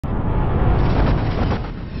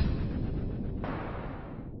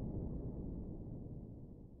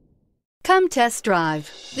Come test drive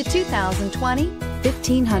the 2020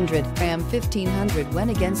 1500. Ram 1500 went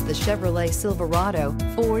against the Chevrolet Silverado,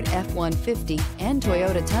 Ford F-150, and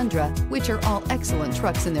Toyota Tundra, which are all excellent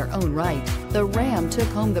trucks in their own right. The Ram took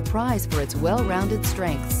home the prize for its well-rounded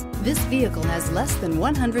strengths. This vehicle has less than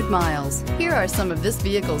 100 miles. Here are some of this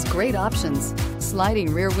vehicle's great options: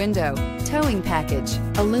 sliding rear window, towing package,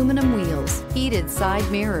 aluminum wheels, heated side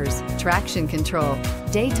mirrors, traction control,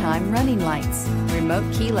 daytime running lights, remote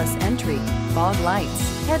keyless entry, fog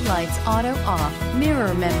lights, headlights auto off,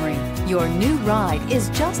 mirror memory. Your new ride is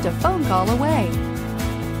just a phone call away.